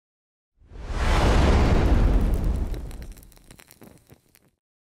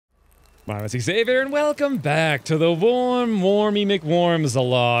My name's Xavier, and welcome back to the Warmy McWarms a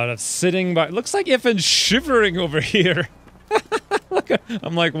lot. Sitting by, looks like Iffin's shivering over here. Look,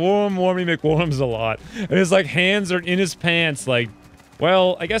 I'm like Warmy McWarms a lot. And his like hands are in his pants. Like,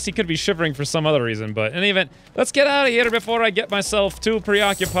 well, I guess he could be shivering for some other reason. But in any event, let's get out of here before I get myself too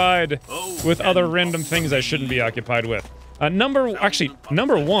preoccupied with other random things I shouldn't be occupied with. Number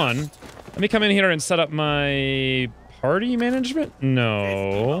one. Let me come in here and set up my party management.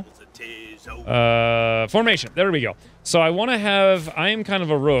 No. Formation. There we go. So I want to have... I am kind of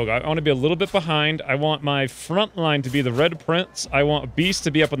a rogue. I want to be a little bit behind. I want my front line to be the Red Prince. I want Beast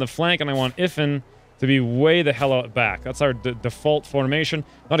to be up on the flank, and I want Iffin to be way the hell out back. That's our default formation.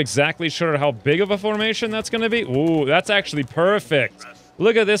 Not exactly sure how big of a formation that's going to be. Ooh, that's actually perfect.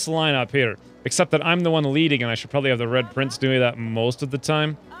 Look at this lineup here. Except that I'm the one leading, and I should probably have the Red Prince doing that most of the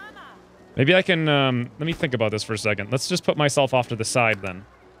time. Maybe I can... let me think about this for a second. Let's just put myself off to the side, then.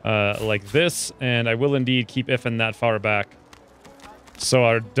 Like this, and I will indeed keep Iffin that far back. So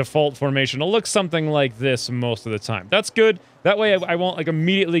our default formation will look something like this most of the time. That's good. That way I won't like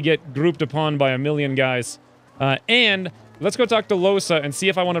immediately get grouped upon by a million guys. And let's go talk to Losa and see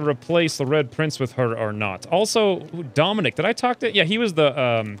if I want to replace the Red Prince with her or not. Also, Dominic, did I talk to... Yeah, he was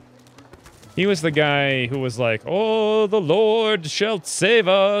the guy who was like, "Oh, the Lord shall save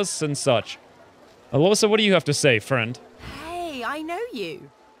us," and such. Losa, what do you have to say, friend? Hey, I know you.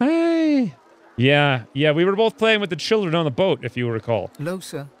 Hey! Yeah, we were both playing with the children on the boat, if you recall.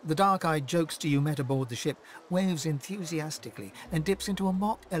 Losa, the dark-eyed jokester you met aboard the ship, waves enthusiastically and dips into a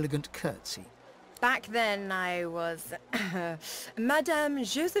mock elegant curtsy. Back then I was Madame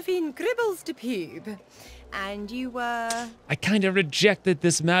Josephine Gribbles de Pube. And you were... I kind of rejected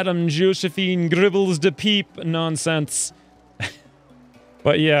this Madame Josephine Gribbles de Peep nonsense.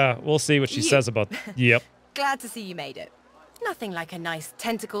 But yeah, we'll see what she says about... Yep. Glad to see you made it. Nothing like a nice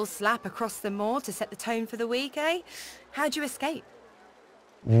tentacle slap across the moor to set the tone for the week, eh? How'd you escape?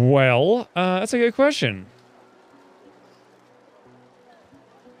 Well, that's a good question.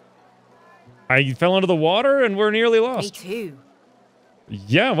 I fell into the water and we're nearly lost. Me too.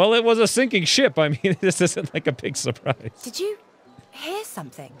 Yeah, well, it was a sinking ship. I mean, this isn't like a big surprise. Did you hear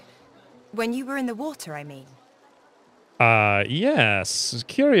something? When you were in the water, I mean. Yes.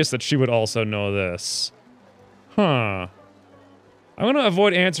 Curious that she would also know this. Huh. I'm gonna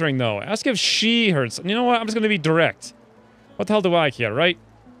avoid answering, though. Ask if she heard something. You know what? I'm just gonna be direct. What the hell do I care, right?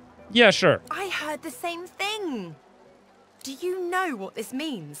 Yeah, sure. I heard the same thing. Do you know what this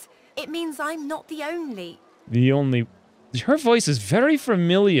means? It means I'm not the only... Her voice is very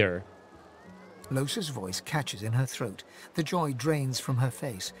familiar. Losa's voice catches in her throat. The joy drains from her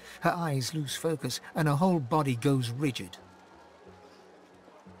face. Her eyes lose focus, and her whole body goes rigid.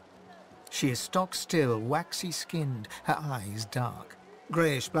 She is stock-still, waxy-skinned, her eyes dark.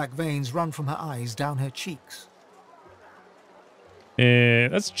 Greyish-black veins run from her eyes down her cheeks.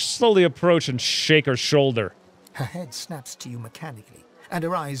 Let's slowly approach and shake her shoulder. Her head snaps to you mechanically, and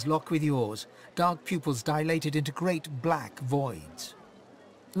her eyes lock with yours, dark pupils dilated into great black voids.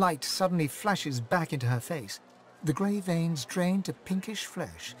 Light suddenly flashes back into her face. The grey veins drain to pinkish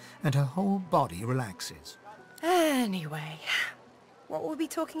flesh, and her whole body relaxes. Anyway, what were we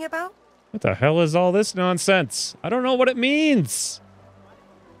talking about? What the hell is all this nonsense? I don't know what it means.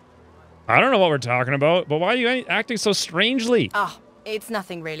 I don't know what we're talking about, but why are you acting so strangely? Oh, it's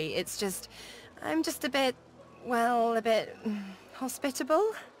nothing really. It's just... I'm just a bit... well, a bit...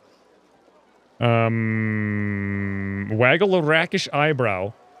 hospitable? Waggle a rakish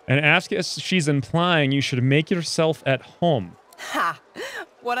eyebrow and ask if she's implying you should make yourself at home. Ha!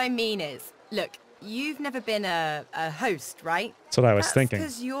 What I mean is, look, you've never been a host, right? That's what I was thinking.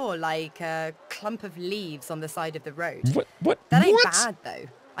 That's because you're like a clump of leaves on the side of the road. What? That ain't what? bad, though.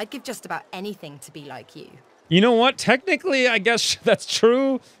 I'd give just about anything to be like you. You know what? Technically, I guess that's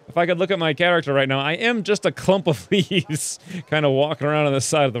true. If I could look at my character right now, I am just a clump of leaves kind of walking around on the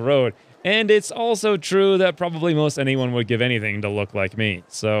side of the road. And it's also true that probably most anyone would give anything to look like me.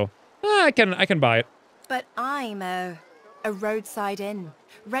 So, I can buy it. But I'm a roadside inn.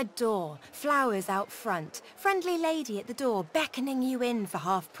 Red door, flowers out front, friendly lady at the door beckoning you in for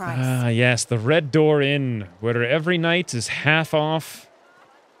half price. Ah, yes, the Red Door Inn, where every night is half off,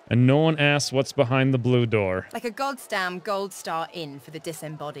 and no one asks what's behind the blue door. Like a goddamn gold star inn for the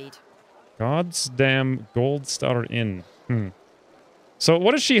disembodied. God's damn Gold Star Inn. So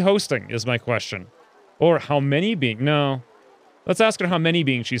what is she hosting, is my question. Or how many being... No. Let's ask her how many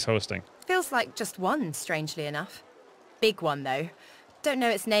beings she's hosting. Feels like just one, strangely enough. Big one, though. Don't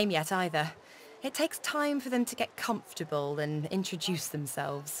know its name yet, either. It takes time for them to get comfortable and introduce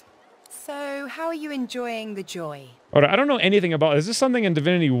themselves. So, how are you enjoying the joy? All right, I don't know anything about... Is this something in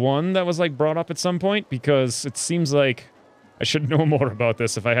Divinity 1 that was, like, brought up at some point? Because it seems like I should know more about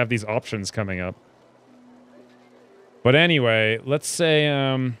this if I have these options coming up. But anyway, let's say,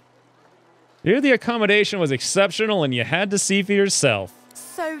 here the accommodation was exceptional and you had to see for yourself.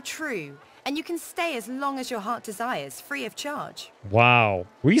 So true. And you can stay as long as your heart desires, free of charge. Wow.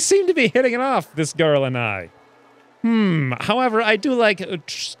 We seem to be hitting it off, this girl and I. However, I do like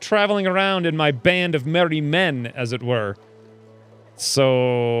traveling around in my band of merry men, as it were.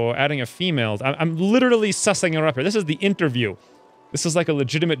 So, adding a female... I'm literally sussing her up here. This is the interview. This is like a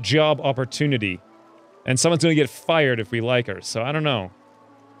legitimate job opportunity. And someone's gonna get fired if we like her, so I don't know.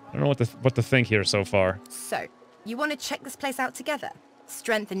 I don't know what to think here so far. So, you want to check this place out together?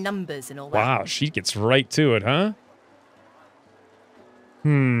 Strength in numbers and all that. Wow, she gets right to it, huh?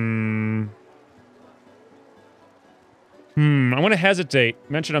 I want to hesitate.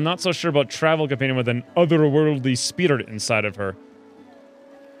 Mention I'm not so sure about travel companion with an otherworldly spirit inside of her.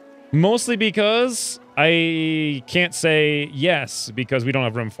 Mostly because I can't say yes because we don't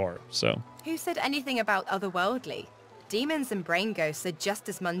have room for it, so... Who said anything about otherworldly? Demons and brain ghosts are just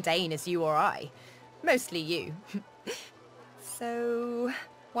as mundane as you or I. Mostly you. So,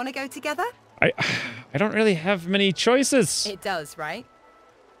 want to go together? I don't really have many choices. It does, right?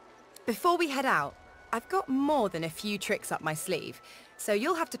 Before we head out, I've got more than a few tricks up my sleeve, so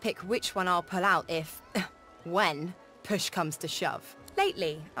you'll have to pick which one I'll pull out if, when, push comes to shove.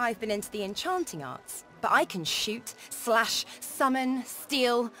 Lately, I've been into the enchanting arts, but I can shoot, slash, summon,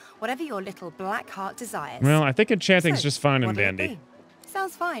 steal, whatever your little black heart desires. Well, I think enchanting's So, just fine and what'll it dandy. be?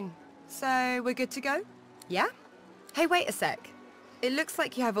 Sounds fine. So, we're good to go? Yeah? Hey, wait a sec. It looks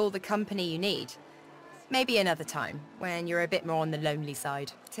like you have all the company you need. Maybe another time, when you're a bit more on the lonely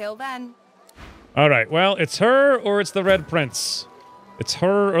side. Till then. All right, well, it's her or it's the Red Prince. It's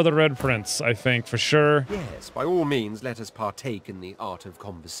her or the Red Prince, I think, for sure. Yes, by all means, let us partake in the art of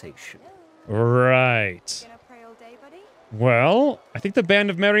conversation. Right. Gonna pray all day, buddy? Well, I think the band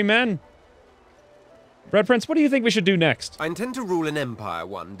of merry men. Red Prince, what do you think we should do next? I intend to rule an empire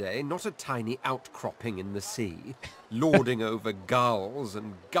one day, not a tiny outcropping in the sea, lording over gulls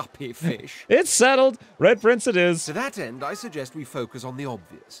and guppy fish. It's settled. Red Prince it is. To that end, I suggest we focus on the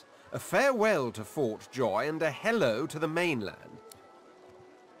obvious. A farewell to Fort Joy and a hello to the mainland.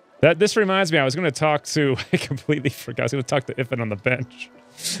 This reminds me, I was going to talk to... I completely forgot. I was going to talk to Iffin on the bench.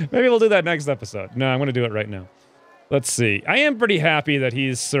 Maybe we'll do that next episode. No, I'm going to do it right now. Let's see. I am pretty happy that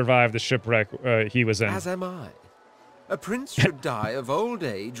he's survived the shipwreck he was in. As am I. A prince should die of old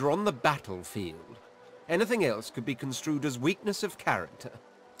age or on the battlefield. Anything else could be construed as weakness of character.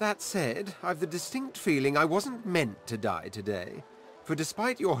 That said, I've the distinct feeling I wasn't meant to die today. For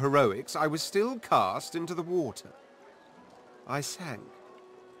despite your heroics, I was still cast into the water. I sank.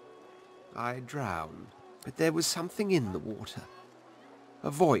 I drowned. But there was something in the water. A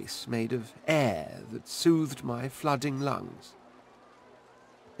voice made of air that soothed my flooding lungs.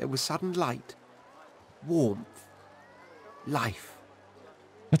 There was sudden light, warmth, life.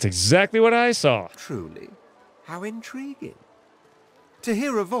 That's exactly what I saw. Truly, how intriguing. To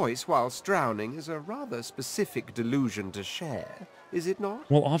hear a voice whilst drowning is a rather specific delusion to share, is it not?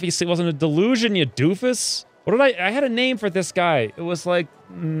 Well, obviously it wasn't a delusion, you doofus. What did I had a name for this guy. It was like,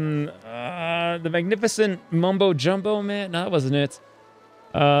 the Magnificent Mumbo Jumbo Man? No, that wasn't it.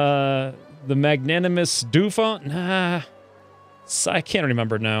 The Magnanimous Doofont? Nah. I can't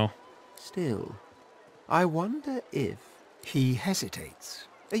remember now. Still, I wonder if... He hesitates.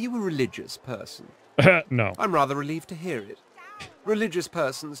 Are you a religious person? No. I'm rather relieved to hear it. Religious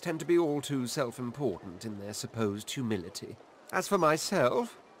persons tend to be all too self-important in their supposed humility. As for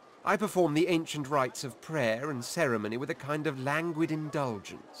myself, I perform the ancient rites of prayer and ceremony with a kind of languid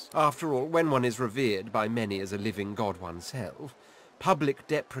indulgence. After all, when one is revered by many as a living god oneself, public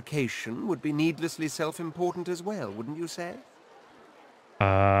deprecation would be needlessly self-important as well, wouldn't you say?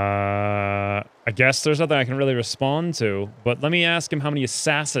 I guess there's nothing I can really respond to, but let me ask him how many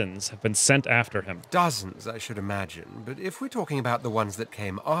assassins have been sent after him. Dozens, I should imagine, but if we're talking about the ones that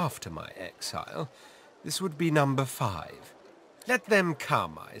came after my exile, this would be number 5. Let them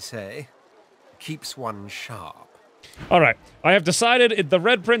come, I say. Keeps one sharp. All right, I have decided the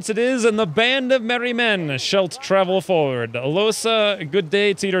Red Prince it is, and the band of merry men shalt travel forward. Alosa, good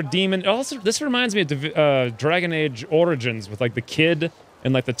day to your demon. Also, this reminds me of Dragon Age Origins with like the kid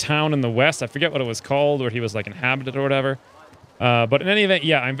in like the town in the west. I forget what it was called, where he was like inhabited or whatever. But in any event,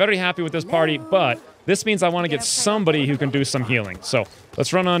 yeah, I'm very happy with this party, but this means I want to get somebody who can do some healing. So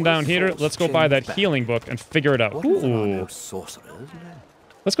let's run on down here. Let's go buy that healing book and figure it out. Ooh.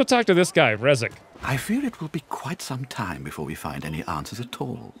 Let's go talk to this guy, Rezek. I fear it will be quite some time before we find any answers at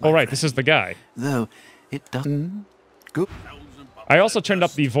all. Oh, right, this is the guy. Though it doesn't go. I also turned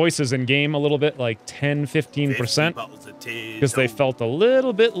up the voices in game a little bit, like 10, 15%, because they felt a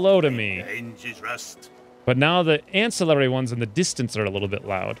little bit low to me. But now the ancillary ones in the distance are a little bit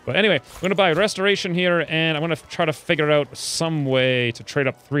loud. But anyway, I'm going to buy Restoration here, and I'm going to try to figure out some way to trade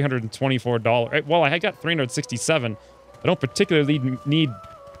up $324. Well, I got 367. I don't particularly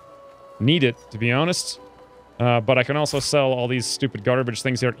need it, to be honest. But I can also sell all these stupid garbage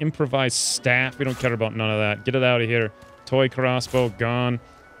things here. Improvised staff. We don't care about none of that. Get it out of here. Toy crossbow, gone.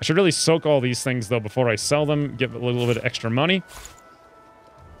 I should really soak all these things, though, before I sell them. Get a little bit of extra money.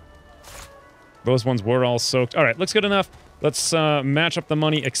 Those ones were all soaked. All right, looks good enough. Let's match up the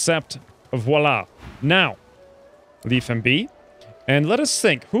money, except voila. Now, leave him be. And let us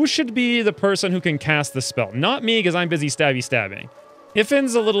think. Who should be the person who can cast the spell? Not me, because I'm busy stabbing.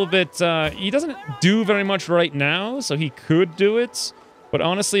 Iffin's a little bit... he doesn't do very much right now, so he could do it. But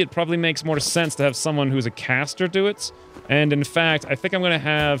honestly, it probably makes more sense to have someone who's a caster do it. And in fact, I think I'm going to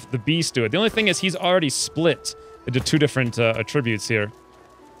have the Beast do it. The only thing is he's already split into two different attributes here.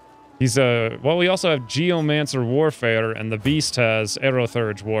 He's well, we also have Geomancer Warfare, and the Beast has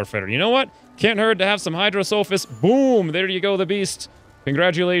Aerothurge Warfare. You know what? Can't hurt to have some Hydrosophis. Boom! There you go, the Beast.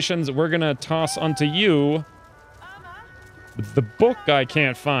 Congratulations. We're going to toss onto you the book I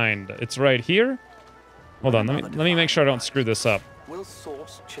can't find. It's right here. Hold on. Let me make sure I don't screw this up. Will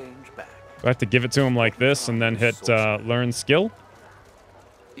source change back? Do I have to give it to him like this and then hit learn skill?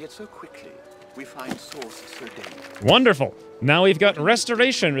 Yet so quickly, we find source so dangerous. Wonderful. Now we've got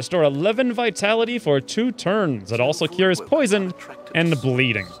Restoration. Restore 11 vitality for 2 turns. It also cures poison and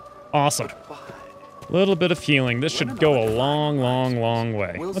bleeding. Awesome. A little bit of healing. This should go a long, long, long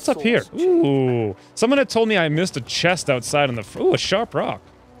way. What's up here? Ooh. Someone had told me I missed a chest outside on the... Ooh, a sharp rock.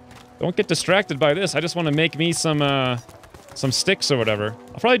 Don't get distracted by this. I just want to make me some sticks or whatever.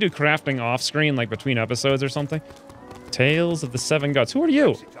 I'll probably do crafting off-screen, like between episodes or something. Tales of the Seven Gods. Who are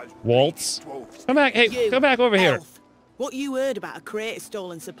you? Waltz. Come back. Hey, come back over here. What you heard about a crate of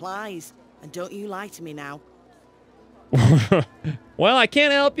stolen supplies. And don't you lie to me now. Well, I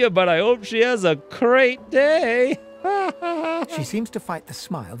can't help you, but I hope she has a great day. She seems to fight the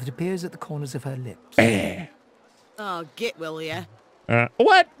smile that appears at the corners of her lips. Oh, get will ya?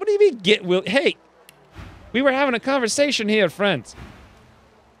 What? What do you mean, get will? Hey, we were having a conversation here, friends.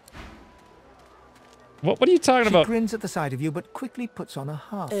 What are you talking about? She grins at the sight of you, but quickly puts on a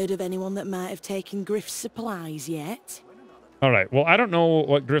heart. Heard of anyone that might have taken Griff's supplies yet? All right. Well, I don't know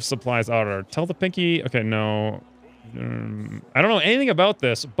what Griff supplies are. Tell the Pinky. Okay, no. I don't know anything about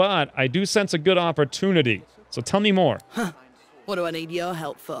this, but I do sense a good opportunity. So tell me more. Huh. What do I need your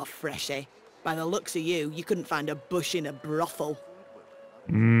help for, Freshie? By the looks of you, you couldn't find a bush in a brothel.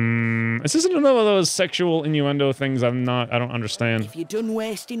 This isn't one of those sexual innuendo things I don't understand. If you're done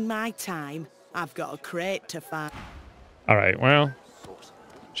wasting my time, I've got a crate to find. All right, well,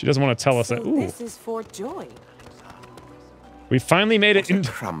 she doesn't want to tell us that. Ooh. This is for Joy. We finally made it into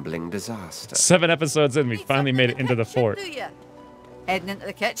crumbling disaster. 7 episodes in. We finally made it into the fort. Heading into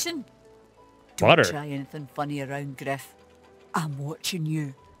the kitchen? Butter. Don't try anything funny around, Griff. I'm watching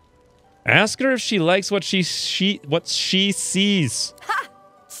you. Ask her if she likes what she sees. Ha!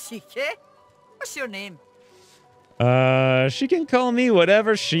 Cheeky. What's your name? She can call me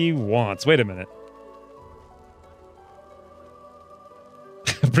whatever she wants. Wait a minute.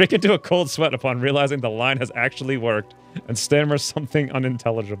 Break into a cold sweat upon realizing the line has actually worked and stammer something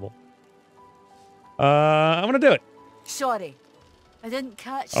unintelligible. I'm gonna do it. Sorry. I didn't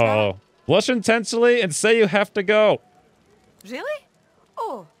catch that. Oh. Blush intensely and say you have to go. Really?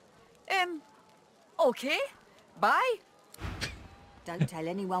 Oh. Okay. Bye. Don't tell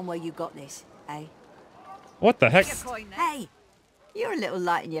anyone where you got this, eh? What the heck? Hey, you're a little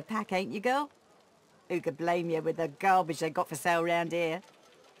light in your pack, ain't you, girl? Who could blame you with the garbage they got for sale round here?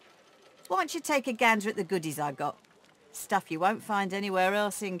 Why don't you take a gander at the goodies I got? Stuff you won't find anywhere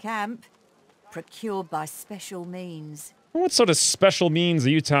else in camp. Procured by special means. What sort of special means are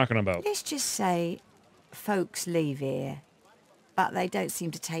you talking about? Let's just say folks leave here, but they don't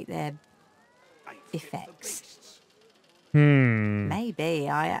seem to take their effects. Maybe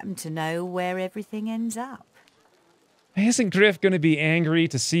I happen to know where everything ends up. Isn't Griff going to be angry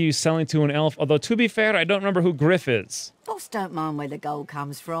to see you selling to an elf? Although, to be fair, I don't remember who Griff is. Boss don't mind where the gold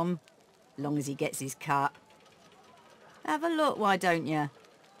comes from, long as he gets his cut. Have a look, why don't you?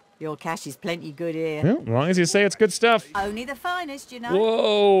 Your cash is plenty good here. Well, as long as you say it's good stuff. Only the finest, you know.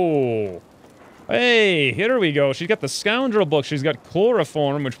 Whoa. Hey, here we go. She's got the Scoundrel book. She's got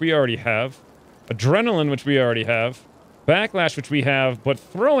Chloroform, which we already have. Adrenaline, which we already have. Backlash, which we have, but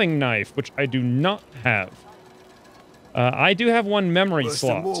throwing knife, which I do not have. I do have one memory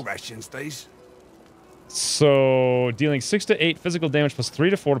slot. More rations, please. So, dealing 6 to 8 physical damage plus 3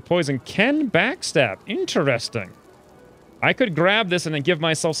 to 4 poison can backstab. Interesting. I could grab this and then give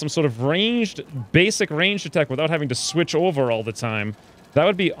myself some sort of basic ranged attack without having to switch over all the time. That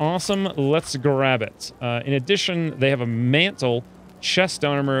would be awesome. Let's grab it. In addition, they have a mantle, chest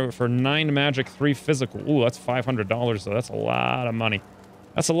armor for 9 magic, 3 physical. Ooh, that's $500 though. That's a lot of money.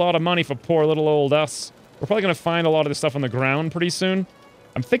 That's a lot of money for poor little old us. We're probably going to find a lot of this stuff on the ground pretty soon.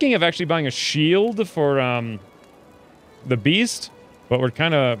 I'm thinking of actually buying a shield for the beast, but we're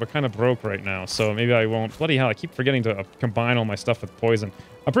kind of broke right now, so maybe I won't. Bloody hell, I keep forgetting to combine all my stuff with poison.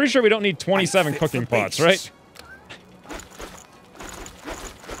 I'm pretty sure we don't need 27 cooking pots, right?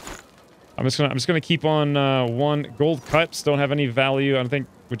 I'm just gonna keep on 1 gold cups. Don't have any value. I don't think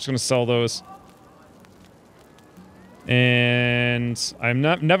we're just gonna sell those. And I'm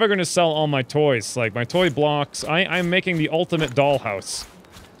never gonna sell all my toys. Like my toy blocks. I'm making the ultimate dollhouse.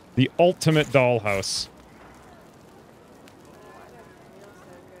 The ultimate dollhouse.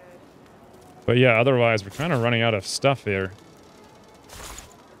 But yeah, otherwise we're kind of running out of stuff here.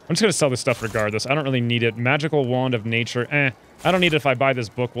 I'm just gonna sell this stuff regardless. I don't really need it. Magical wand of nature. I don't need it if I buy this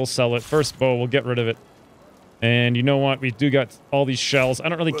book. We'll sell it. First bow, we'll get rid of it. And you know what? We do got all these shells. I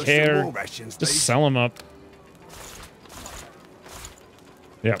don't really care. Just sell them up.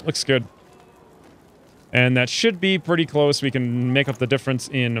 Yeah, looks good. And that should be pretty close. We can make up the difference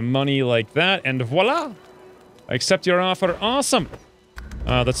in money like that. And voila! I accept your offer. Awesome!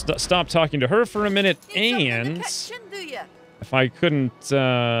 Let's stop talking to her for a minute. And if I couldn't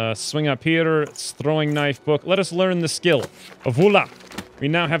swing up here, it's throwing knife book. Let us learn the skill. Voila! We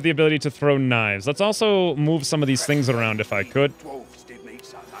now have the ability to throw knives. Let's also move some of these things around if I could.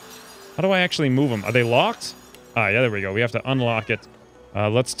 How do I actually move them? Are they locked? Ah, yeah, there we go. We have to unlock it.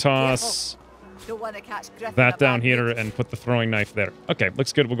 Let's toss that down here and put the throwing knife there. Okay,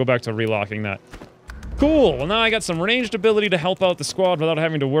 looks good. We'll go back to relocking that. Cool. Well, now I got some ranged ability to help out the squad without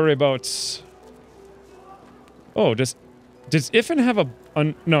having to worry about... Oh, does Iffen have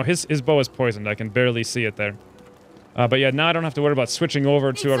a... No, his bow is poisoned. I can barely see it there. But yeah, now I don't have to worry about switching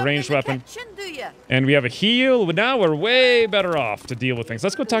over to a ranged weapon. And we have a heal. Now we're way better off to deal with things.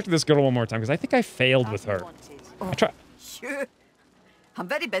 Let's go talk to this girl one more time, because I think I failed with her. I try... Sure. I'm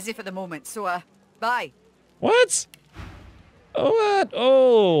very busy for the moment, so, bye. What? Oh, what?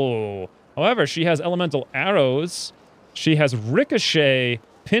 Oh. However, she has elemental arrows. She has ricochet,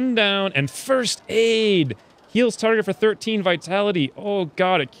 pin down, and first aid. Heals target for 13 vitality. Oh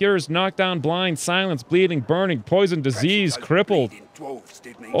god, it cures knockdown, blind, silence, bleeding, burning, poison, disease, crippled.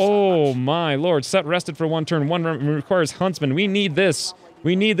 Oh my lord. Set rested for 1 turn. 1 requires huntsman. We need this.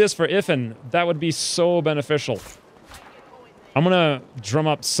 We need this for Iffen. That would be so beneficial. I'm gonna drum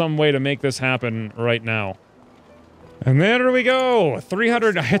up some way to make this happen right now. And there we go.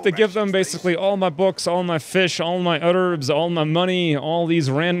 300. I had to give them basically all my books, all my fish, all my herbs, all my money, all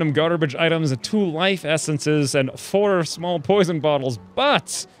these random garbage items, 2 life essences, and 4 small poison bottles.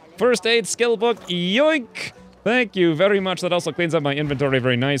 But first aid skill book, yoink! Thank you very much. That also cleans up my inventory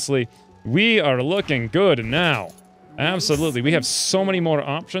very nicely. We are looking good now. Absolutely. We have so many more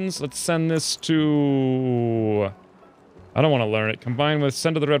options. Let's send this to... I don't want to learn it. Combine with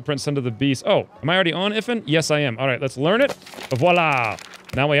send to the red prince, send to the beast. Oh, am I already on Iffen? Yes, I am. All right, let's learn it. Voila!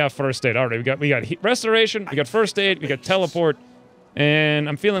 Now we have first aid. All right, we got restoration, we got first aid, we got teleport, and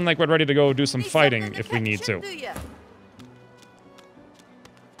I'm feeling like we're ready to go do some fighting if we need to.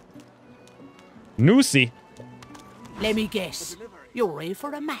 Noosey. Let me guess. You're here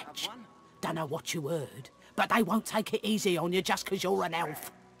for a match. Don't know what you heard, but they won't take it easy on you just because you're an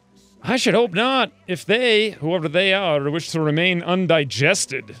elf. I should hope not, if they, whoever they are, wish to remain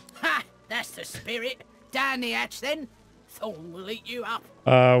undigested. Ha! That's the spirit. Down the hatch, then. Thorn will eat you up.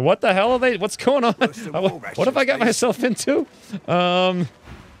 What the hell are they? What's going on? What have I got myself into?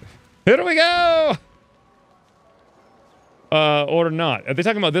 Here we go! Or not. Are they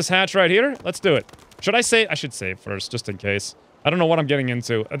talking about this hatch right here? Let's do it. Should I save? I should save first, just in case. I don't know what I'm getting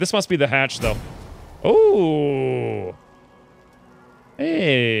into. This must be the hatch, though. Ooh.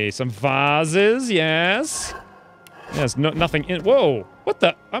 Hey, some vases, yes. Yes, nothing in... Whoa! What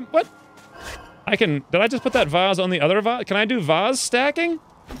the... what? I can... Did I just put that vase on the other vase? Can I do vase stacking?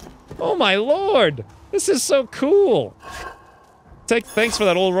 Oh my lord! This is so cool! Thanks for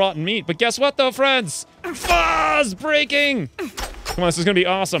that old rotten meat. But guess what, though, friends? Vase breaking! Come on, this is gonna be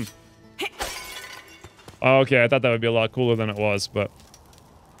awesome. Okay, I thought that would be a lot cooler than it was, but...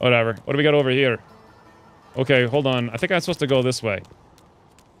 Whatever. What do we got over here? Okay, hold on. I think I'm supposed to go this way.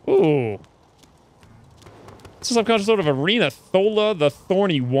 Ooh. This is some kind of sort of arena. Thola the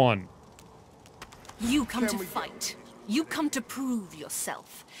Thorny One. You come to fight. You come to prove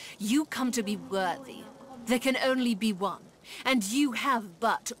yourself. You come to be worthy. There can only be one, and you have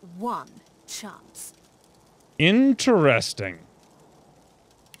but one chance. Interesting.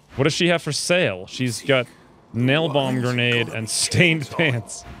 What does she have for sale? She's got nail bomb grenade and stained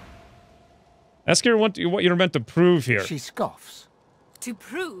pants. Ask her what you're meant to prove here. She scoffs. To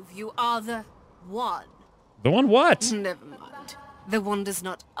prove you are the one. The one what? Never mind. The one does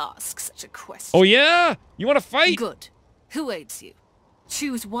not ask such a question. Oh yeah? You want to fight? Good. Who aids you?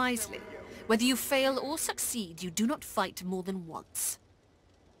 Choose wisely. Whether you fail or succeed, you do not fight more than once.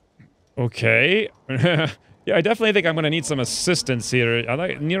 Okay. Yeah, I definitely think I'm going to need some assistance here. I'd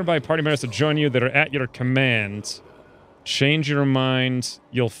like nearby party members to join you that are at your command. Change your mind.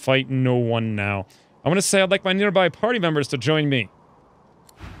 You'll fight no one now. I'm going to say I'd like my nearby party members to join me.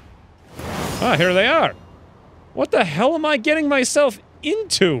 Ah, here they are. What the hell am I getting myself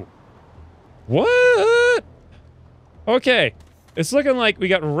into? What? Okay. It's looking like we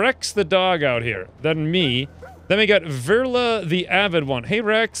got Rex the dog out here. Then me. Then we got Verla the avid one. Hey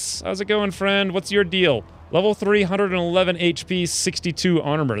Rex, how's it going, friend? What's your deal? Level 3, 111 HP, 62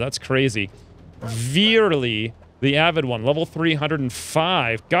 armor. That's crazy. Veerly the avid one. Level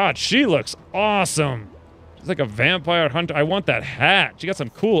 305. God, she looks awesome. She's like a vampire hunter. I want that hat. She got some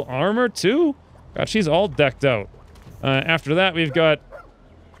cool armor, too. God, she's all decked out. After that, we've got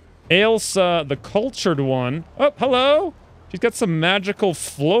Ailsa, the cultured one. Oh, hello. She's got some magical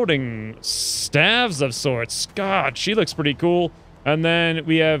floating staves of sorts. God, she looks pretty cool. And then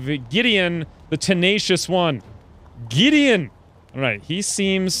we have Gideon, the tenacious one. Gideon! All right, he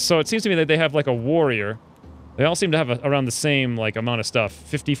seems... So it seems to me that they have, like, a warrior. They all seem to have around the same, like, amount of stuff.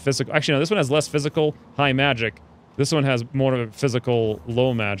 50 physical... Actually, no, this one has less physical, high magic. This one has more physical,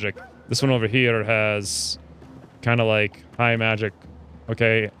 low magic. This one over here has kind of, like, high magic,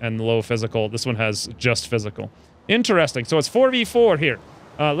 okay, and low physical. This one has just physical. Interesting. So it's 4v4 here.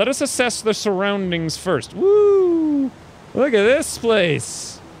 Let us assess the surroundings first. Woo! Look at this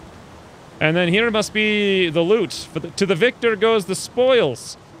place. And then here must be the loot. To the victor goes the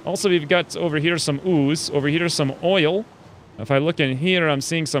spoils. Also, we've got over here some ooze. Over here some oil. If I look in here, I'm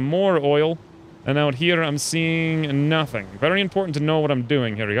seeing some more oil. And out here, I'm seeing nothing. Very important to know what I'm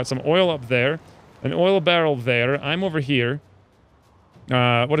doing here. We got some oil up there. An oil barrel there. I'm over here.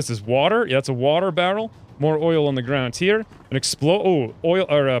 What is this? Water? Yeah, that's a water barrel. More oil on the ground here. An oil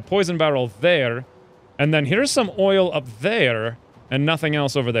or a poison barrel there. And then here's some oil up there, and nothing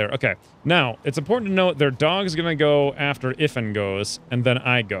else over there. Okay, now, it's important to note their dog's gonna go after Ifen goes, and then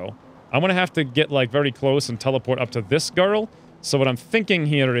I go. I'm gonna have to get, like, very close and teleport up to this girl. So what I'm thinking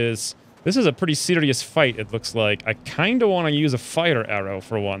here is, this is a pretty serious fight, it looks like. I kinda wanna use a fire arrow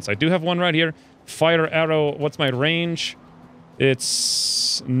for once. I do have one right here. Fire arrow, what's my range?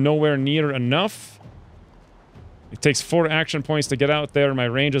 It's nowhere near enough. It takes 4 action points to get out there. My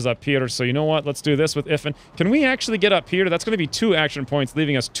range is up here, so you know what? Let's do this with Ifen. Can we actually get up here? That's going to be 2 action points,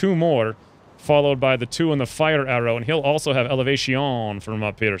 leaving us 2 more, followed by the 2 on the fire arrow, and he'll also have elevation from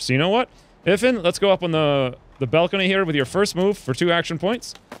up here. So you know what? Ifen, let's go up on the balcony here with your first move for 2 action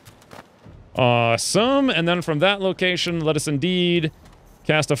points. Awesome. And then from that location, let us indeed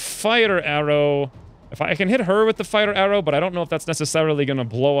cast a fire arrow. If I can hit her with the fire arrow, but I don't know if that's necessarily going to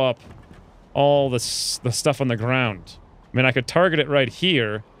blow up all the stuff on the ground. I mean, I could target it right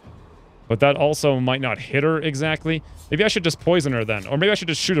here, but that also might not hit her exactly. Maybe I should just poison her then. Or maybe I should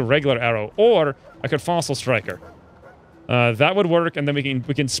just shoot a regular arrow. Or I could fossil strike her. That would work, and then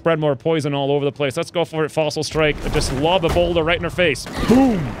we can spread more poison all over the place. Let's go for it, fossil strike. Just lob a boulder right in her face.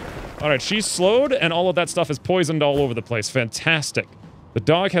 Boom! Alright, she's slowed, and all of that stuff is poisoned all over the place. Fantastic. The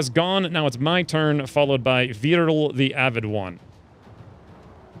dog has gone. Now it's my turn, followed by Viril the Avid One.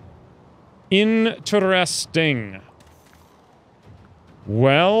 Interesting.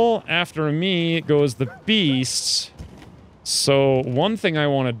 Well, after me goes the beast. So one thing I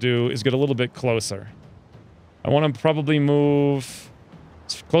want to do is get a little bit closer. I want to probably move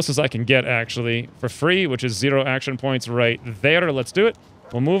as close as I can get, actually, for free, which is 0 action points right there. Let's do it.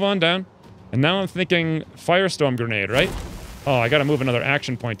 We'll move on down. And now I'm thinking Firestorm Grenade, right? Oh, I gotta move another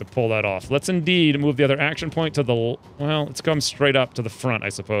action point to pull that off. Let's indeed move the other action point to the... Well, let's come straight up to the front, I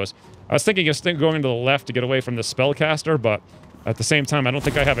suppose. I was thinking of going to the left to get away from the spellcaster, but at the same time, I don't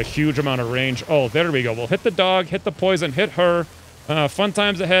think I have a huge amount of range. Oh, there we go. We'll hit the dog, hit the poison, hit her. Fun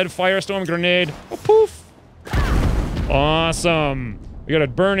times ahead. Firestorm Grenade. Oh, poof! Awesome. We got a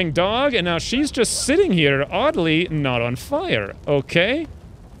burning dog, and now she's just sitting here, oddly, not on fire. Okay.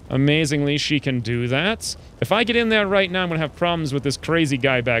 Amazingly, she can do that. If I get in there right now, I'm going to have problems with this crazy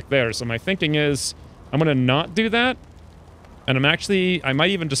guy back there. So my thinking is, I'm going to not do that. And I might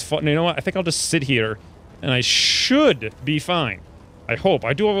even just, you know what? I think I'll just sit here and I should be fine. I hope.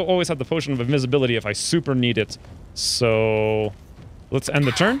 I do always have the potion of invisibility if I super need it. So let's end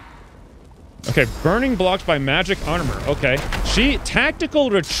the turn. Okay, burning blocked by magic armor. Okay. Tactical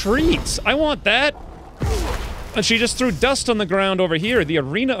retreats. I want that. And she just threw dust on the ground over here. The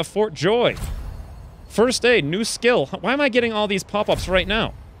Arena of Fort Joy. First aid, new skill. Why am I getting all these pop-ups right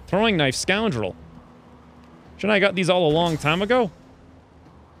now? Throwing knife, scoundrel. Shouldn't I got these all a long time ago?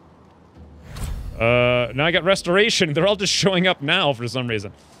 Now I got restoration. They're all just showing up now for some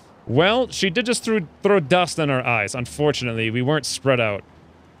reason. Well, she did just throw dust in our eyes. Unfortunately, we weren't spread out.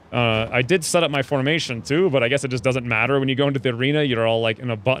 I did set up my formation too, but I guess it just doesn't matter. When you go into the arena, you're all like in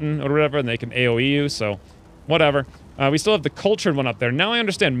a button or whatever, and they can AoE you, so whatever. We still have the cultured one up there. Now I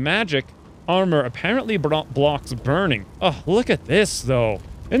understand magic armor apparently blocks burning. Oh, look at this, though.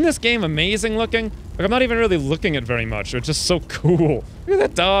 Isn't this game amazing looking? Like, I'm not even really looking at very much. It's just so cool. Look at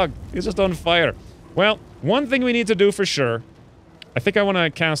that dog. He's just on fire. Well, one thing we need to do for sure. I think I want to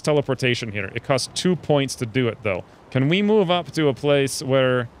cast teleportation here. It costs 2 points to do it, though. Can we move up to a place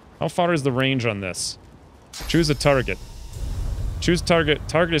where... How far is the range on this? Choose a target. Choose target.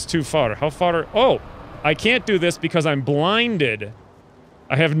 Target is too far. How far... Oh! I can't do this because I'm blinded.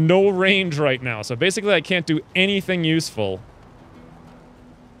 I have no range right now. So basically, I can't do anything useful.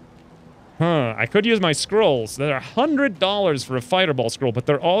 Huh. I could use my scrolls. They're $100 for a fireball scroll, but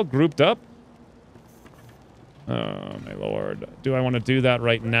they're all grouped up. Oh, my lord. Do I want to do that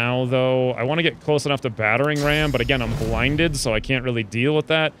right now, though? I want to get close enough to battering ram, but again, I'm blinded, so I can't really deal with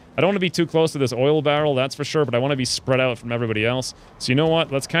that. I don't want to be too close to this oil barrel, that's for sure, but I want to be spread out from everybody else. So you know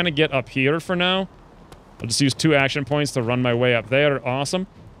what? Let's kind of get up here for now. I'll just use 2 action points to run my way up there. Awesome.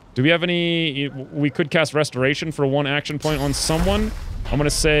 Do we have any... We could cast Restoration for 1 action point on someone. I'm going to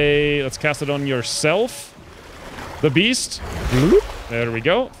say, let's cast it on yourself. The beast. There we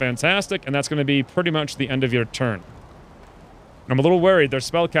go. Fantastic. And that's going to be pretty much the end of your turn. I'm a little worried. Their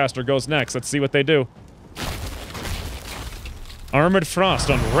spellcaster goes next. Let's see what they do. Armored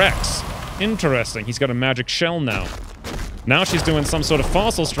Frost on Rex. Interesting. He's got a magic shell now. Now she's doing some sort of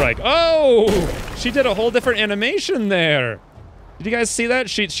fossil strike. Oh! She did a whole different animation there. Did you guys see that?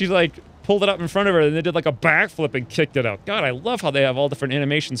 She like pulled it up in front of her and they did like a backflip and kicked it out. God, I love how they have all different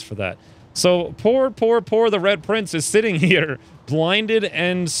animations for that. So poor the Red Prince is sitting here blinded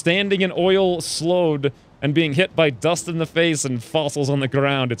and standing in oil slowed and being hit by dust in the face and fossils on the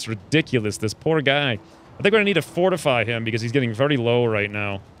ground. It's ridiculous, this poor guy. I think we're gonna need to fortify him because he's getting very low right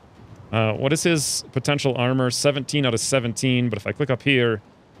now. What is his potential armor? 17 out of 17, but if I click up here,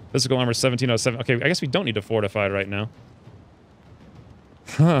 physical armor 17 out of 7. Okay, I guess we don't need to fortify right now.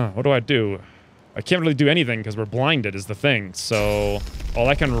 Huh, what do I do? I can't really do anything because we're blinded is the thing, so all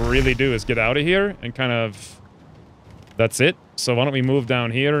I can really do is get out of here and kind of... That's it. So why don't we move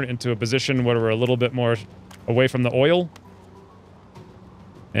down here into a position where we're a little bit more away from the oil.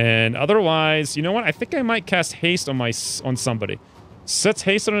 And otherwise, you know what? I think I might cast haste on somebody. Sets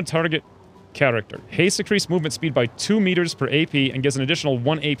haste on a target character. Haste increases movement speed by 2 meters per AP and gives an additional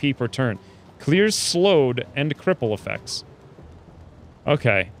 1 AP per turn. Clears slowed and cripple effects.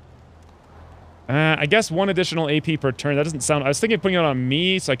 Okay. I guess 1 additional AP per turn. That doesn't sound... I was thinking of putting it on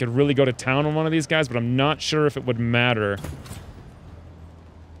me so I could really go to town on one of these guys, but I'm not sure if it would matter.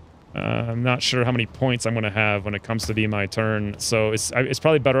 I'm not sure how many points I'm going to have when it comes to be my turn, so it's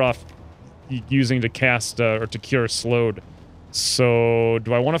probably better off using to cast or to cure slowed. So,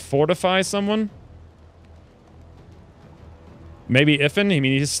 do I want to fortify someone? Maybe Iffin? I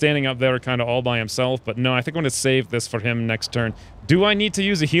mean, he's standing up there kind of all by himself, but no, I think I'm going to save this for him next turn. Do I need to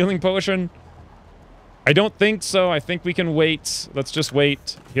use a healing potion? I don't think so. I think we can wait. Let's just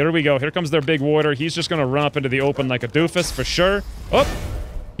wait. Here we go. Here comes their big warrior. He's just going to run up into the open like a doofus for sure. Oh!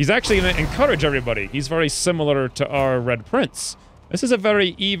 He's actually going to encourage everybody. He's very similar to our Red Prince. This is a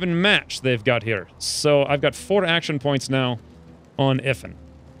very even match they've got here. So I've got 4 action points now on Iffin.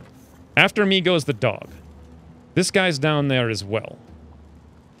 After me goes the dog. This guy's down there as well.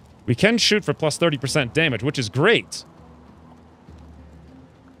 We can shoot for plus 30% damage, which is great.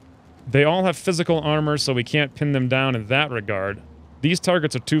 They all have physical armor, so we can't pin them down in that regard. These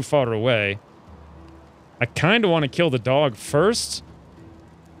targets are too far away. I kind of want to kill the dog first.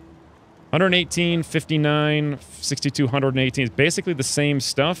 118, 59, 62, 118 is basically the same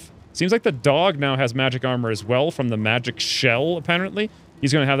stuff. Seems like the dog now has magic armor as well from the magic shell, apparently.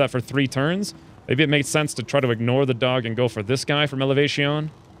 He's going to have that for 3 turns. Maybe it makes sense to try to ignore the dog and go for this guy from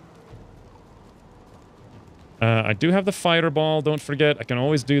Elevation. I do have the fireball, don't forget. I can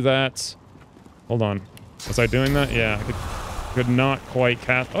always do that. Hold on. Was I doing that? Yeah, I could not quite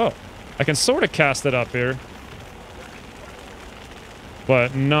cast... Oh! I can sort of cast it up here.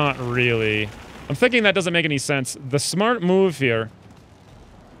 But not really. I'm thinking that doesn't make any sense. The smart move here...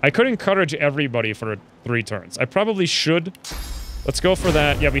 I could encourage everybody for 3 turns. I probably should. Let's go for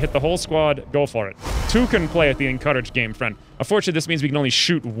that. Yeah, we hit the whole squad. Go for it. 2 can play at the encourage game, friend. Unfortunately, this means we can only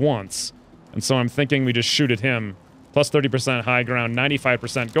shoot once. And so I'm thinking we just shoot at him. Plus 30% high ground,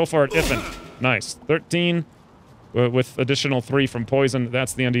 95%. Go for it, Iffen. Nice. 13 with additional 3 from poison.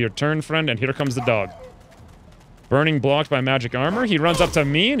 That's the end of your turn, friend. And here comes the dog. Burning blocked by magic armor. He runs up to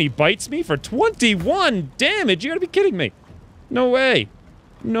me and he bites me for 21 damage. You gotta be kidding me. No way.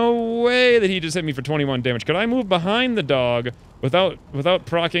 No way that he just hit me for 21 damage. Could I move behind the dog without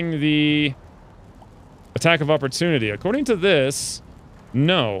proccing the attack of opportunity? According to this,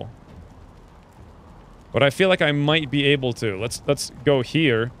 no. But I feel like I might be able to. Let's go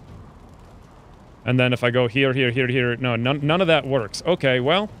here. And then if I go here, no, none of that works. Okay,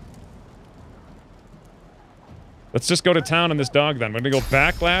 well. Let's just go to town on this dog then. We're gonna go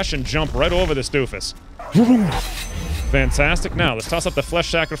backlash and jump right over this doofus. Fantastic. Now, let's toss up the flesh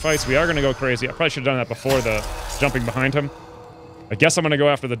sacrifice. We are going to go crazy. I probably should have done that before the jumping behind him. I guess I'm going to go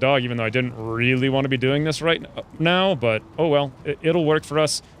after the dog, even though I didn't really want to be doing this right now. But, oh well. It'll work for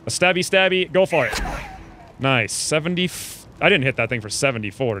us. A stabby. Go for it. Nice. 70... I didn't hit that thing for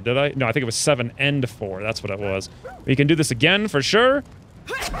 74, did I? No, I think it was 7 and 4. That's what it was. We can do this again for sure.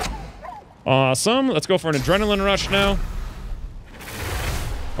 Awesome. Let's go for an adrenaline rush now.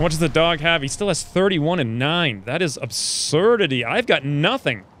 How much does the dog have? He still has 31 and 9. That is absurdity. I've got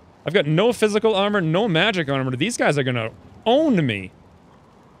nothing. I've got no physical armor, no magic armor. These guys are gonna own me.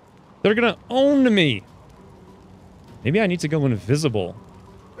 They're gonna own me. Maybe I need to go invisible.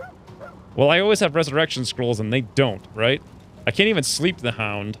 Well, I always have resurrection scrolls and they don't, right? I can't even sleep the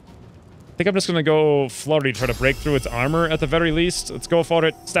hound. I think I'm just gonna go flurry to try to break through its armor at the very least. Let's go for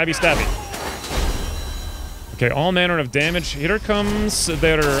it. Stabby. Okay, all manner of damage. Here comes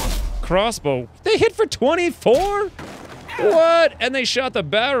their crossbow. They hit for 24? What? And they shot the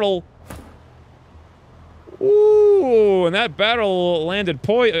barrel. Ooh, and that barrel landed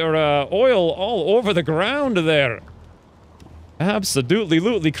oil all over the ground there.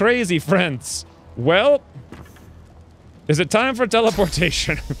 Absolutely crazy, friends. Well, is it time for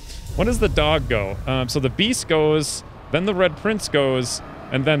teleportation? When does the dog go? So the beast goes, then the red prince goes,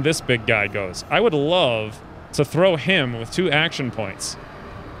 and then this big guy goes. I would love to throw him with 2 action points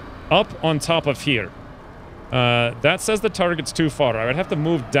up on top of here. That says the target's too far. I would have to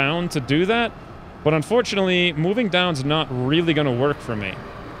move down to do that, but unfortunately, moving down's not really going to work for me.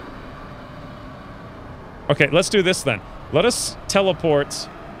 Okay, let's do this then. Let us teleport.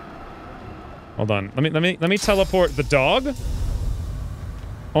 Hold on. Let me teleport the dog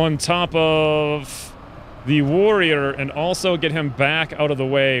on top of the warrior and also get him back out of the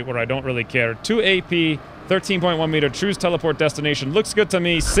way where I don't really care. 2 AP. 13.1 meter, choose teleport destination. Looks good to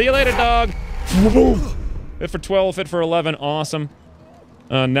me. See you later, dog. Hit for 12, hit for 11. Awesome.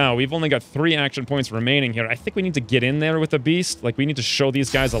 Now, we've only got 3 action points remaining here. I think we need to get in there with the beast. Like, we need to show these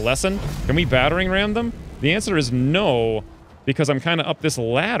guys a lesson. Can we battering ram them? The answer is no, because I'm kind of up this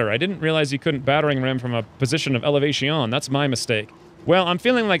ladder. I didn't realize you couldn't battering ram from a position of elevation. That's my mistake. Well, I'm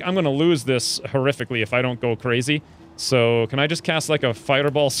feeling like I'm going to lose this horrifically if I don't go crazy. So, can I just cast, like, a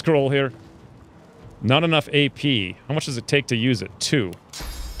fireball scroll here? Not enough AP. How much does it take to use it? 2.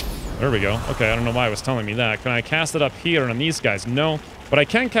 There we go. Okay, I don't know why it was telling me that. Can I cast it up here on these guys? No. But I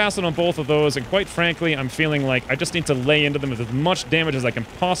can cast it on both of those, and quite frankly, I'm feeling like I just need to lay into them with as much damage as I can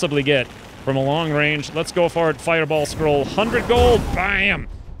possibly get from a long range. Let's go for it. Fireball scroll. 100 gold. Bam!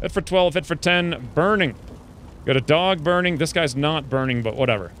 Hit for 12, hit for 10. Burning. Got a dog burning. This guy's not burning, but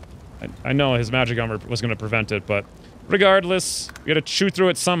whatever. I know his magic armor was going to prevent it, but regardless, we gotta chew through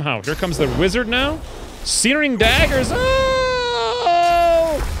it somehow. Here comes the wizard now. Searing daggers.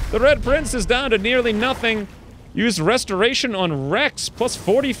 Oh! The Red Prince is down to nearly nothing. Use restoration on Rex, plus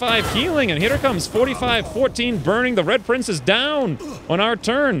 45 healing, and here comes 45-14 burning. The Red Prince is down on our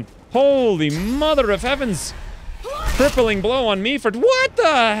turn. Holy mother of heavens. Crippling blow on me for... What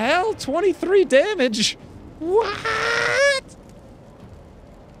the hell? 23 damage? What?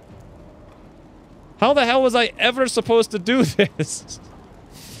 How the hell was I ever supposed to do this?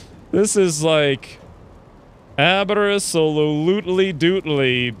 This is like absolutely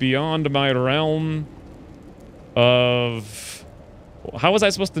dootly beyond my realm of... How was I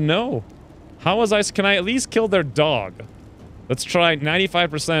supposed to know? How was I... Can I at least kill their dog? Let's try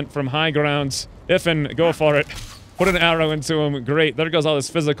 95% from high grounds. Iffen, go for it. Put an arrow into him. Great. There goes all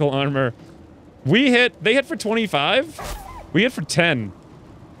this physical armor. We hit... They hit for 25? We hit for 10.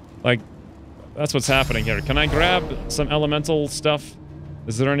 Like... That's what's happening here. Can I grab some elemental stuff?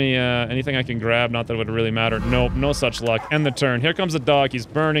 Is there any anything I can grab? Not that it would really matter. Nope, no such luck. End the turn. Here comes the dog. He's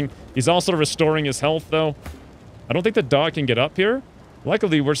burning. He's also restoring his health, though. I don't think the dog can get up here.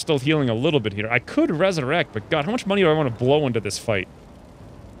 Luckily, we're still healing a little bit here. I could resurrect, but God, how much money do I want to blow into this fight?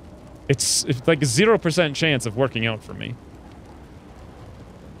 It's like a 0% chance of working out for me.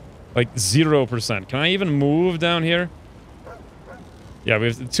 Like 0%. Can I even move down here? Yeah, we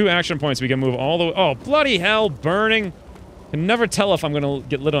have 2 action points. We can move all the way. Oh, bloody hell, burning. Can never tell if I'm going to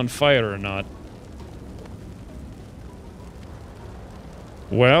get lit on fire or not.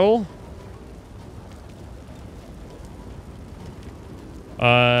 Well.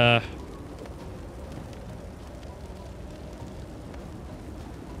 How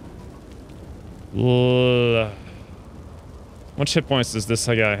much hit points does this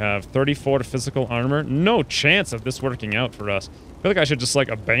guy have? 34 to physical armor? No chance of this working out for us. I feel like I should just, like,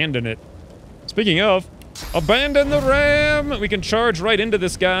 abandon it. Speaking of, abandon the ram! We can charge right into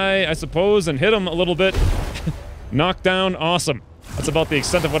this guy, I suppose, and hit him a little bit. Knockdown, awesome. That's about the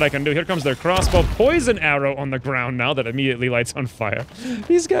extent of what I can do. Here comes their crossbow. Poison arrow on the ground now that immediately lights on fire.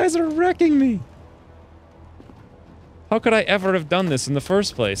 These guys are wrecking me. How could I ever have done this in the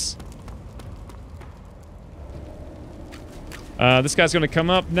first place? This guy's gonna come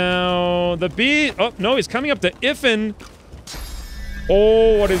up now. The bee. Oh, no, he's coming up to Iffin.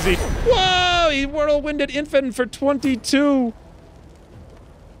 Oh, what is he? Whoa! He whirlwinded Iffin for 22.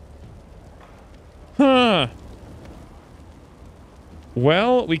 Huh.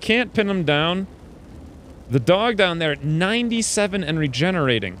 Well, we can't pin him down. The dog down there at 97 and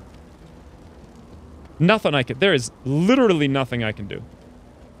regenerating. Nothing I can. There is literally nothing I can do.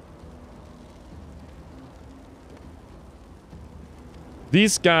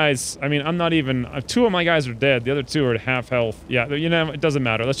 These guys, I mean, I'm not even... 2 of my guys are dead. The other 2 are at half health. Yeah, you know, it doesn't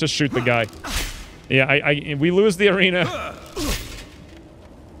matter. Let's just shoot the guy. Yeah, we lose the arena.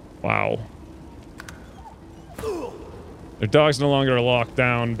 Wow. Their dog's no longer locked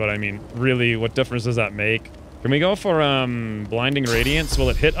down, but I mean, really, what difference does that make? Can we go for, Blinding Radiance? Will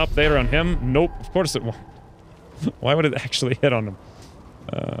it hit up there on him? Nope, of course it won't. Why would it actually hit on him?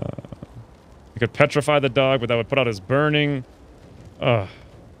 We could petrify the dog, but that would put out his burning. Ugh.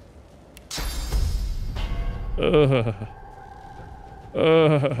 Ugh.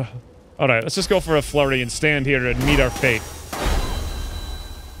 Ugh. Alright, let's just go for a flurry and stand here and meet our fate.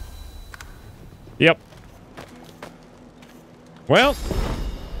 Yep. Well.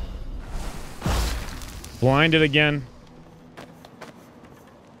 Blinded again.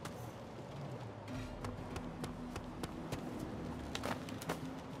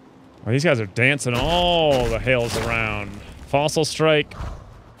 Oh, these guys are dancing all the hails around. Fossil strike.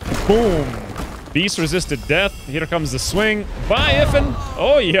 Boom. Beast resisted death. Here comes the swing. Bye, Iffin.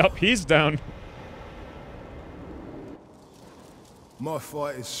 Oh, yep, he's down. My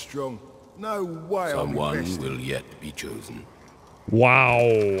fight is strong. No way. Someone will yet be chosen.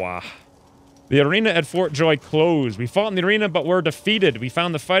 Wow. The arena at Fort Joy closed. We fought in the arena, but we're defeated. We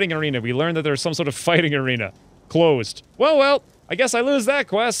found the fighting arena. We learned that there's some sort of fighting arena. Closed. Well, I guess I lose that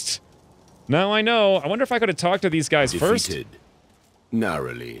quest. Now I know. I wonder if I could have talked to these guys first. Defeated.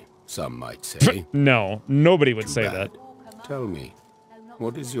 Narrowly, some might say. No, nobody would say that. Tell me,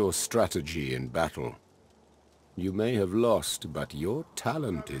 what is your strategy in battle? You may have lost, but your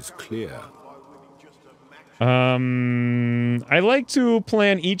talent is clear. I like to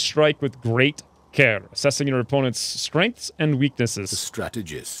plan each strike with great care, assessing your opponent's strengths and weaknesses. A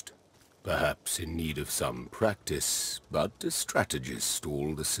strategist. Perhaps in need of some practice, but a strategist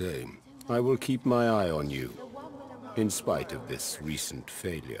all the same. I will keep my eye on you, in spite of this recent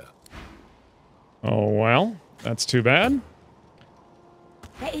failure. Oh, well, that's too bad.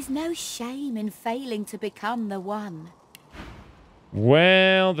 There is no shame in failing to become the one.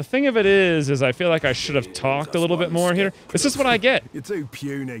 Well, the thing of it is I feel like I should have talked a little bit more here. This is what I get. You're too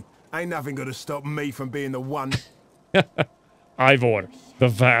puny. Ain't nothing gonna stop me from being the one. Ivor, the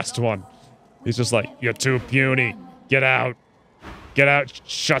vast one. He's just like, you're too puny. Get out. Get out.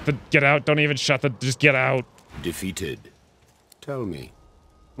 Get out. Don't even shut the, just get out. Defeated. Tell me,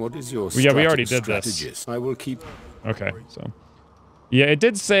 what is your strategist? Yeah, we already did this. I will keep... Okay, so. Yeah, it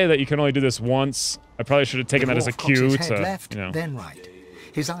did say that you can only do this once. I probably should have taken that as a cue to, left, you know. then right.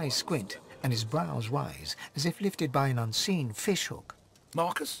 His eyes squint, and his brows rise, as if lifted by an unseen fishhook.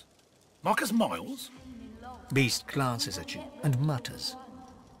 Marcus? Marcus Miles? Beast glances at you and mutters.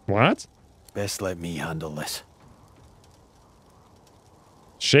 What? Best let me handle this.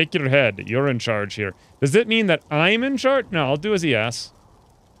 Shake your head. You're in charge here. Does it mean that I'm in charge? No, I'll do as he asks.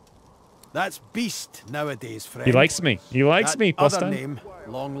 That's Beast nowadays, friend. He likes me. He likes me, Other name,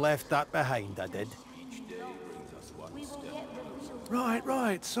 long left that behind, I did.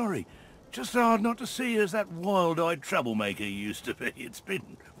 Right, sorry. Just hard not to see you as that wild-eyed troublemaker you used to be. It's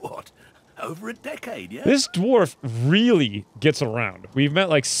been, what, over a decade, yeah? This dwarf really gets around. We've met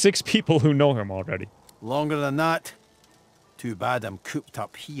like 6 people who know him already. Longer than that. Too bad I'm cooped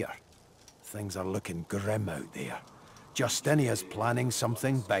up here. Things are looking grim out there. Justinia's planning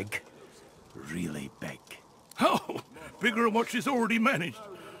something big. Really big. Oh, bigger than what she's already managed.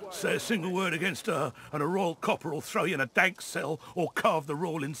 Say a single word against her, and a royal copper will throw you in a dank cell or carve the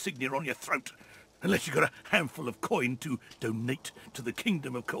royal insignia on your throat. Unless you've got a handful of coin to donate to the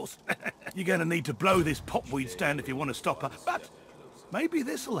kingdom, of course. You're going to need to blow this popweed stand if you want to stop her. But maybe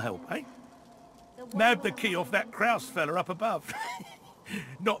this'll help, eh? Nab the key off that Kraus fella up above.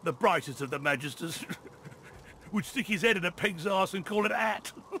 Not the brightest of the magisters. Would stick his head in a pig's arse and call it a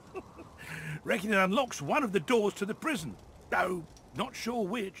hat. Reckon it unlocks one of the doors to the prison. Though, not sure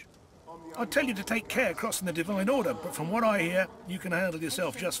which. I'd tell you to take care crossing the Divine Order, but from what I hear, you can handle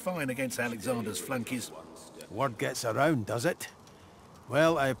yourself just fine against Alexander's flunkies. Word gets around, does it?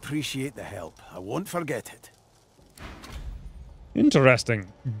 Well, I appreciate the help. I won't forget it.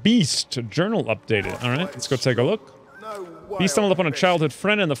 Interesting. Beast journal updated. All right, let's go take a look. Beast stumbled upon a childhood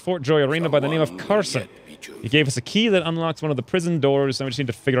friend in the Fort Joy arena by the name of Carson. He gave us a key that unlocks one of the prison doors, and we just need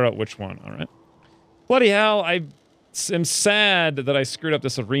to figure out which one. All right. Bloody hell, I am sad that I screwed up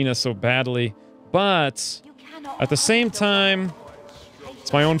this arena so badly, but at the same time,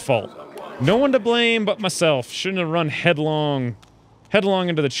 it's my own fault. No one to blame but myself. Shouldn't have run headlong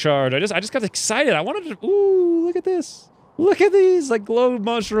into the charge. I just got excited. I wanted to. Ooh, look at this. Look at these, like glowed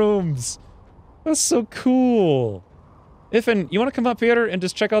mushrooms. That's so cool. Iffen, you want to come up here and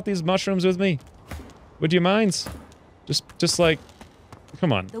just check out these mushrooms with me? Would you mind? Just like,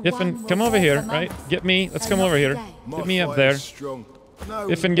 come on. Iffen, come over here, right? Get me, let's come over here. Get me up there.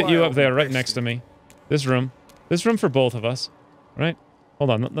 Iffen, get you up there, right next to me. This room. This room for both of us, right? Hold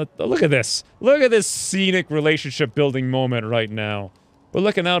on, look at this. Look at this scenic relationship building moment right now. We're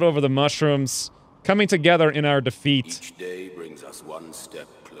looking out over the mushrooms, coming together in our defeat. Each day brings us one step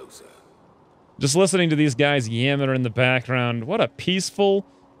closer. Just listening to these guys yammer in the background. What a peaceful,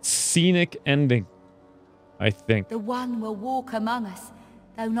 scenic ending, I think. The one will walk among us,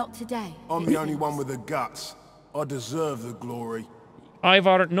 though not today. I'm the only one with the guts. I deserve the glory.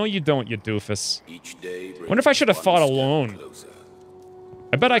 Ivar, no you don't, you doofus. Each day Wonder if I should have fought alone.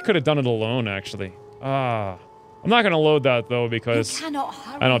 I bet I could have done it alone, actually. I'm not gonna load that, though, because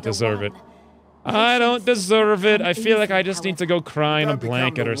I don't deserve it. I don't deserve it. I feel like I just need to go cry in a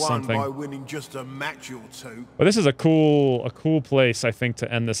blanket or something. By winning just a match or two. But this is a cool place, I think,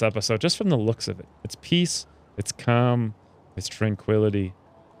 to end this episode, just from the looks of it. It's peace, it's calm, it's tranquility.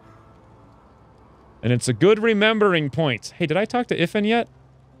 And it's a good remembering point. Hey, did I talk to Iffen yet?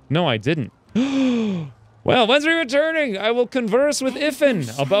 No, I didn't. Well, once we're returning, I will converse with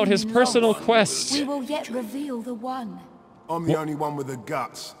Iffen about his personal quest. We will yet reveal the one. I'm the only one with the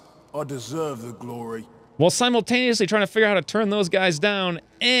guts. I deserve the glory. While simultaneously trying to figure out how to turn those guys down,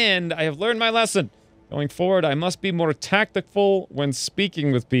 and I have learned my lesson. Going forward, I must be more tactful when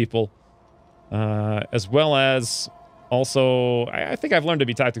speaking with people, as well as also, I think I've learned to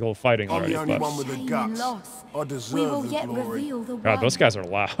be tactical fighting already. I'm the only one with the guts. I deserve the glory. God, those guys are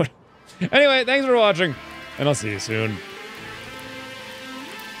loud. Anyway, thanks for watching, and I'll see you soon.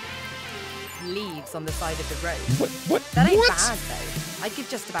 Leaves on the side of the road. What? That ain't bad, though. I'd give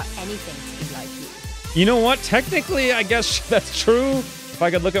just about anything to be like you. You know what? Technically, I guess that's true. If I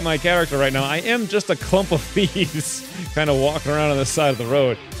could look at my character right now, I am just a clump of thieves kind of walking around on the side of the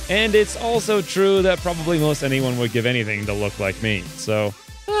road. And it's also true that probably most anyone would give anything to look like me. So,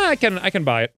 I can buy it.